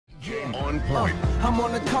On point. I'm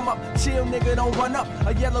on the come up, chill nigga, don't run up.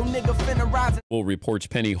 A yellow nigga finna rise. Well, reports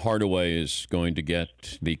Penny Hardaway is going to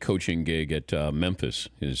get the coaching gig at Memphis,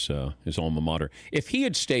 his alma mater. If he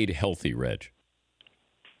had stayed healthy, Reg,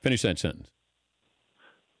 finish that sentence.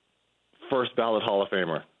 First ballot Hall of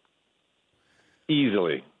Famer.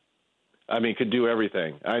 Easily. I mean, could do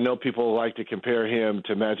everything. I know people like to compare him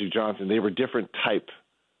to Magic Johnson. They were different type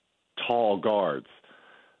tall guards.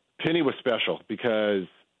 Penny was special because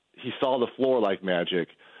he saw the floor like Magic,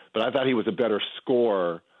 but I thought he was a better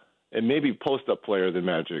scorer and maybe post-up player than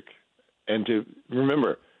Magic. And to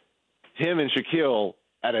remember, him and Shaquille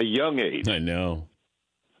at a young age. I know.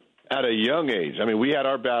 At a young age. I mean, we had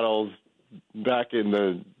our battles back in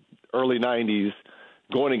the early 90s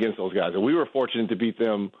going against those guys, and we were fortunate to beat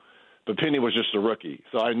them, but Penny was just a rookie.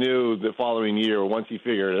 So I knew the following year, once he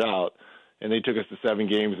figured it out, and they took us to 7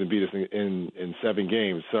 games and beat us in 7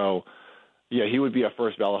 games. So, yeah, he would be a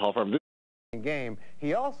first ballot Hall of Famer. Game.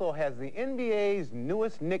 He also has the NBA's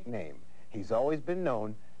newest nickname. He's always been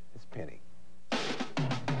known as Penny.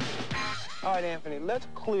 All right, Anthony, let's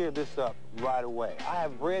clear this up right away. I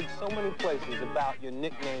have read so many places about your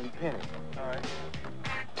nickname Penny. All right.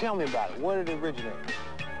 Tell me about it. Where did it originate?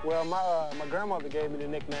 Well, my grandmother gave me the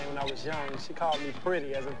nickname when I was young. She called me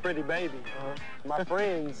Pretty, as in pretty baby. My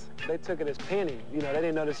friends, they took it as Penny. You know, they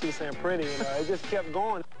didn't know that she was saying pretty, and it just kept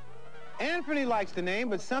going. Anthony likes the name,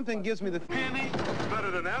 but something gives me the Penny, better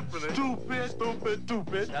than Anthony.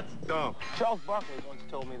 Stupid. That's dumb. Charles Barkley once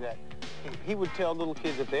told me that he would tell little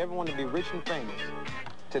kids if they ever want to be rich and famous,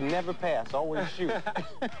 to never pass, always shoot,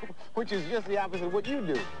 which is just the opposite of what you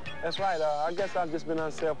do. That's right. I guess I've just been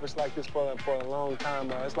unselfish like this for a long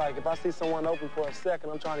time. It's like if I see someone open for a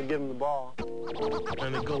second, I'm trying to give them the ball.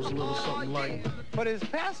 And it goes a little something like... But his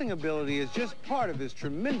passing ability is just part of his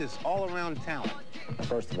tremendous all-around talent.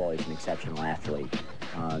 First of all, he's an exceptional athlete.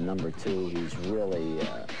 Number 2, he's really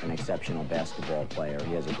an exceptional basketball player.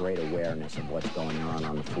 He has a great awareness of what's going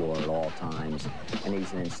on the floor at all times, and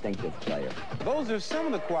he's an instinctive player. Those are some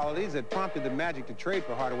of the qualities that prompted the Magic to trade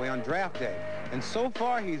for Hardaway on draft day. And so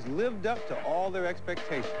far, he's lived up to all their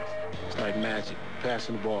expectations. It's like magic,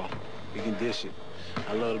 passing the ball. You can dish it.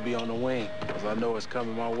 I love to be on the wing because I know it's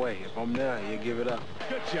coming my way. If I'm there, you give it up.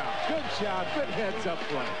 Good job, good heads-up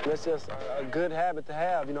play. That's just a good habit to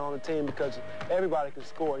have, you know, on the team because everybody can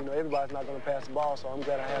score. You know, everybody's not going to pass the ball, so I'm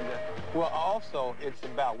glad I have that. Well, also, it's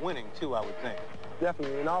about winning, too, I would think.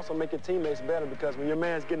 Definitely, and also make your teammates better because when your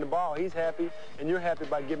man's getting the ball, he's happy, and you're happy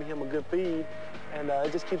by giving him a good feed, and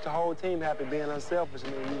it just keeps the whole team happy, being unselfish,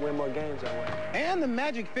 and then you win more games that way. And the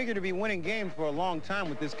Magic figure to be winning games for a long time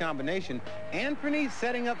with this combination. Anthony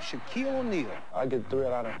setting up Shaquille O'Neal. I get the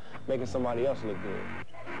thrill out of making somebody else look good.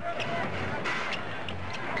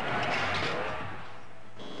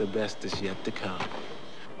 The best is yet to come.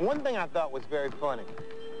 One thing I thought was very funny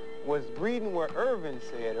was reading where Irvin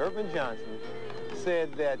Johnson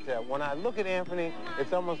said that when I look at Anthony,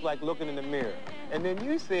 it's almost like looking in the mirror. And then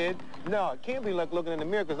you said, no, it can't be like looking in the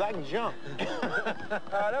mirror because I can jump.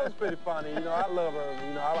 That was pretty funny. You know, I love Irvin.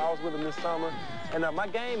 You know, I was with him this summer. And my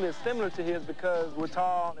game is similar to his because we're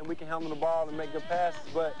tall and we can handle the ball and make good passes.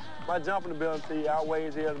 But my jumping ability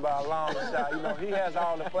outweighs his by a long shot. You know, he has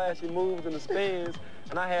all the flashy moves and the spins.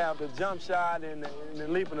 And I have the jump shot and the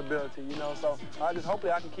leaping ability, you know. So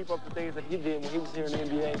hopefully I can keep up the things that he did when he was here in the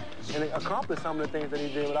NBA and accomplish some of the things that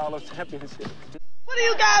he did with all those championships. What are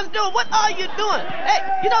you guys doing? What are you doing?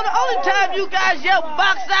 Hey, you know, the only time you guys yell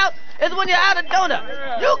box out is when you're out of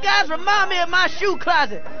donut. You guys remind me of my shoe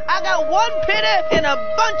closet. I got 1 penny and a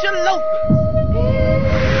bunch of loafers.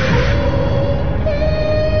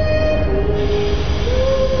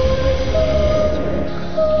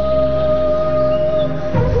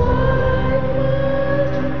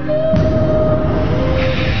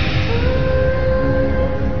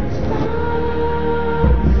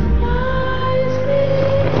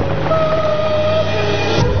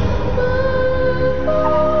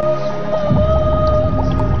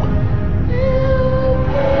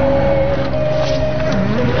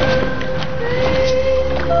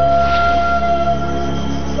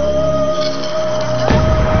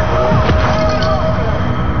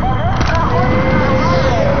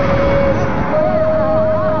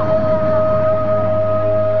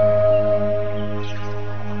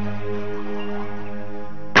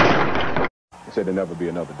 Said there'd never be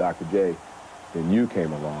another Dr. J. Then you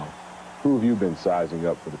came along. Who have you been sizing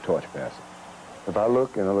up for the torch passing? If I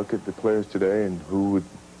look at the players today and who would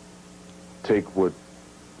take what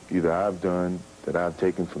either I've done, that I've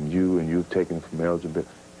taken from you and you've taken from Elgin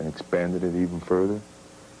and expanded it even further,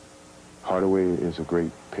 Hardaway is a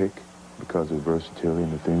great pick because of versatility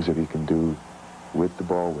and the things that he can do with the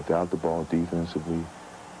ball, without the ball, defensively,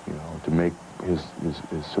 you know, to make his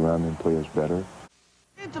surrounding players better.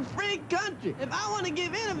 It's a free country. If I want to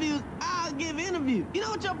give interviews, I'll give interviews. You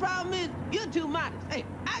know what your problem is? You're too modest. Hey,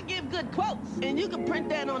 I give good quotes, and you can print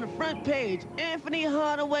that on the front page. Anthony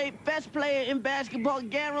Hardaway, best player in basketball,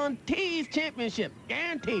 guarantees championship.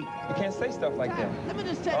 Guaranteed. You can't say stuff like that. Let me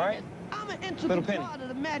just tell you this. I'm an integral part of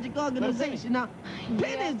the Magic organization. Now,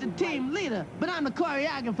 Penny is the team leader, but I'm the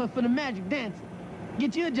choreographer for the Magic dancing.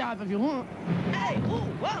 Get you a job if you want. Hey, ooh,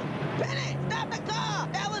 whoa, Penny, stop the car.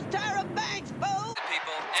 That was Tyra Banks, fool.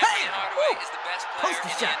 People, Anthony Hardaway is the best player in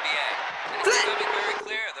the NBA. And it's becoming very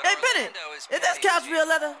clear that Hey, Penny, Orlando is is this couch real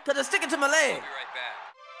leather? Because it's sticking to my leg. We'll be right back.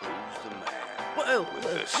 Who's the man With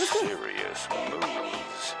the serious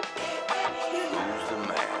moves? Who's the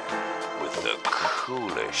man with the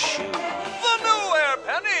coolest shoes? The new Air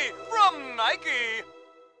Penny from Nike.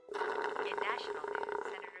 In national news,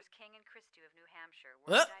 Senators King and Christie of New Hampshire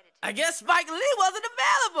were Well, indicted. I guess Spike Lee wasn't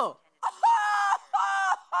available.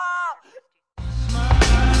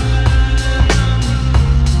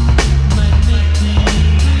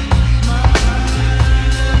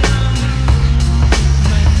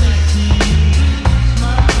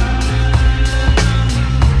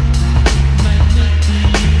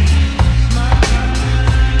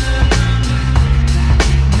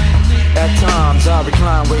 At times I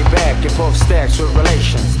recline way back and puff stacks with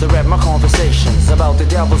relations to rap my conversations about the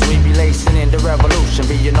devils we be lacing in the revolution.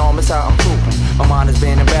 Be enormous how I'm trooping. My mind has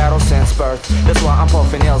been in battle since birth. That's why I'm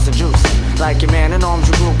puffing L's and juicing. Like a man in arms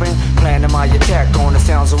regrouping, planning my attack on the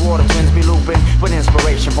sounds of water twins be looping. With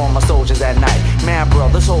inspiration from my soldiers at night. Man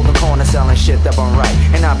brothers holding corner selling shit that I'm right.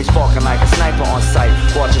 And I be sparking like a sniper on sight.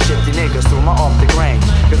 Watching shifty niggas through my optic range.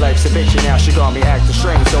 Cause life's a bitch and now she got me acting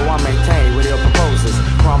strange. So I maintain with ill proposes.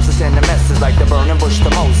 Promise to send a message like the burning bush to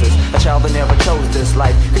Moses. A child that never chose this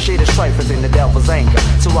life. Cause shit is strife within the devil's anger.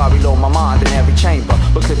 So I reload my mind in every chamber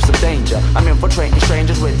with clips of danger. I'm infiltrating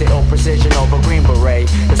strangers with the ill precision of a green beret.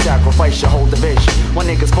 The sacrifice your whole division. When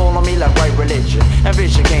niggas fall on me like right religion. And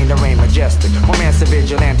vision gain the reign majestic. Romance and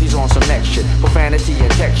vigilantes on some next shit. Profanity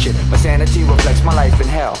and tech shit. My sanity reflects my life in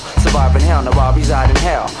hell. Surviving hell, now I reside in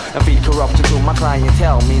hell. And feed corruption to my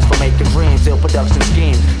clientele. Means for making dreams, ill production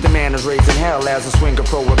schemes. The man is raising hell as a swinger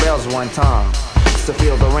pro rebels one time. To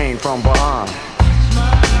feel the rain from behind.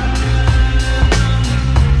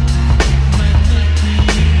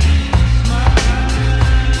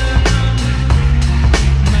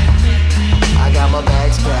 I got my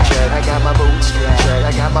bags packed, I got my boots strapped,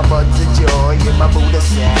 I got my buttons of joy in my Buddha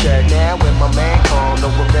sack. Now when my man called, know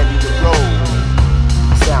we're ready to roll.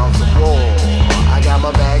 Sounds of war. I got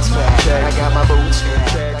my bags packed, I got my boots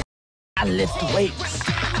strapped. I lift weights.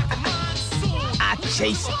 I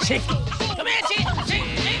chase chickens. Come here, chick.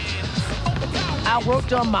 I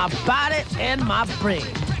worked on my body and my brain.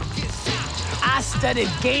 I studied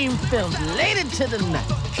game films late into the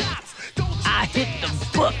night. I hit the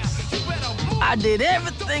books. I did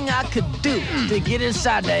everything I could do to get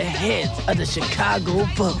inside the heads of the Chicago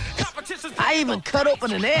Bulls. I even cut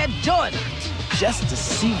open an Air Jordan just to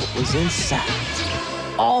see what was inside.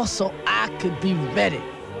 Also, I could be ready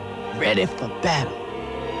for battle.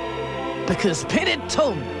 Because Penny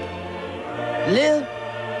told me, Lil,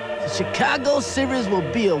 the Chicago series will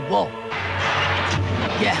be a war.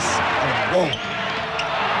 Yes, a war.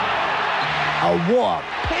 A war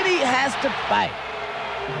Penny has to fight.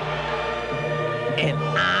 And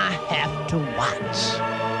I have to watch.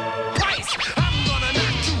 I'm gonna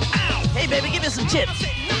knock you out. Hey, baby, give me some chips.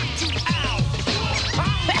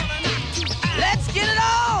 Let's get it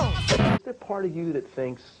on! Is there part of you that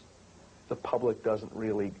thinks the public doesn't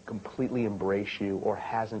really completely embrace you or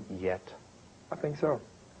hasn't yet? I think so.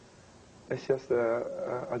 It's just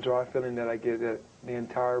a dry feeling that I get that the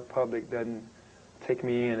entire public doesn't take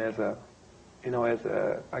me in as a,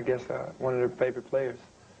 I guess, one of their favorite players.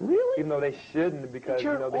 Really? Even though they shouldn't, because but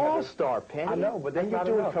you're they an have all-star, Penny. I know, but that's and you're not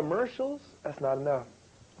doing enough. Commercials? That's not enough.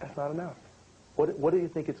 That's not enough. What do you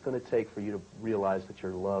think it's going to take for you to realize that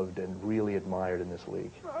you're loved and really admired in this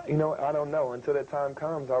league? You know, I don't know. Until that time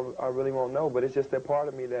comes, I really won't know. But it's just that part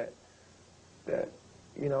of me that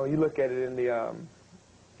you look at it in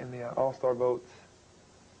the All-Star votes.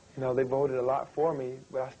 You know, they voted a lot for me,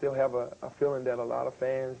 but I still have a feeling that a lot of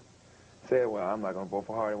fans said, well, I'm not going to vote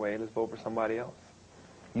for Hardaway. Let's vote for somebody else.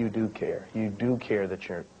 You do care. You do care that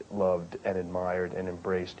you're loved and admired and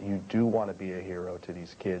embraced. You do want to be a hero to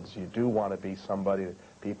these kids. You do want to be somebody that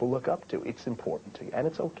people look up to. It's important to you, and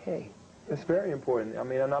it's okay. It's very important. I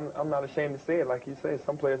mean, and I'm not ashamed to say it. Like you say,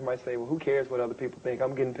 some players might say, well, who cares what other people think?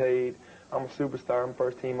 I'm getting paid. I'm a superstar. I'm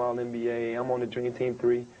first team All-NBA. I'm on the Junior Team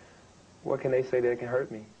 3. What can they say that can hurt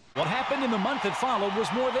me? What happened in the month that followed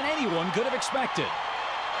was more than anyone could have expected.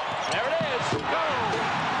 There it is. Go.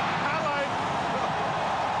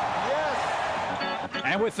 Yes.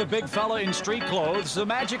 And with the big fella in street clothes, the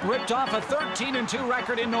Magic ripped off a 13-2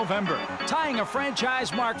 record in November, tying a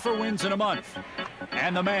franchise mark for wins in a month.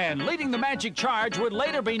 And the man leading the Magic charge would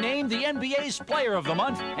later be named the NBA's Player of the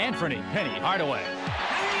Month, Anthony "Penny" Hardaway.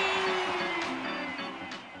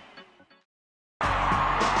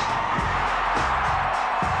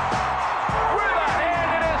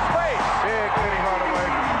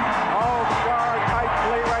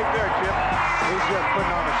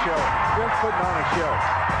 Putting on a show.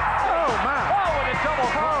 Oh, my. Oh, and a double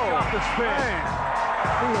cross off the spin. Man.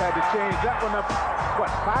 He had to change that one up, what,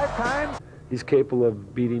 5 times? He's capable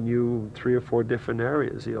of beating you 3 or 4 different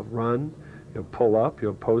areas. He'll run, he'll pull up,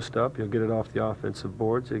 he'll post up, he'll get it off the offensive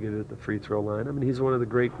boards, he'll get it at the free throw line. I mean, he's one of the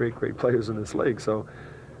great players in this league. So,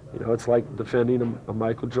 you know, it's like defending a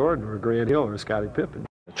Michael Jordan or a Grant Hill or a Scottie Pippen.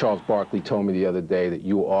 Charles Barkley told me the other day that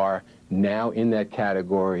you are now in that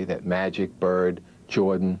category that Magic, Bird,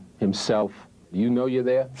 Jordan, himself. Do you know you're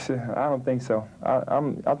there? I don't think so.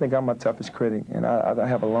 I think I'm my toughest critic, and I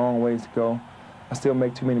have a long ways to go. I still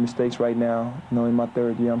make too many mistakes right now. You know, in my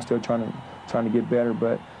 3rd year, I'm still trying to get better.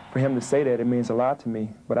 But for him to say that, it means a lot to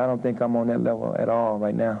me. But I don't think I'm on that level at all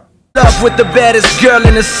right now. Love with the baddest girl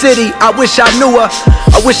in the city. I wish I knew her.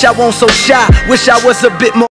 I wish I wasn't so shy. Wish I was a bit more.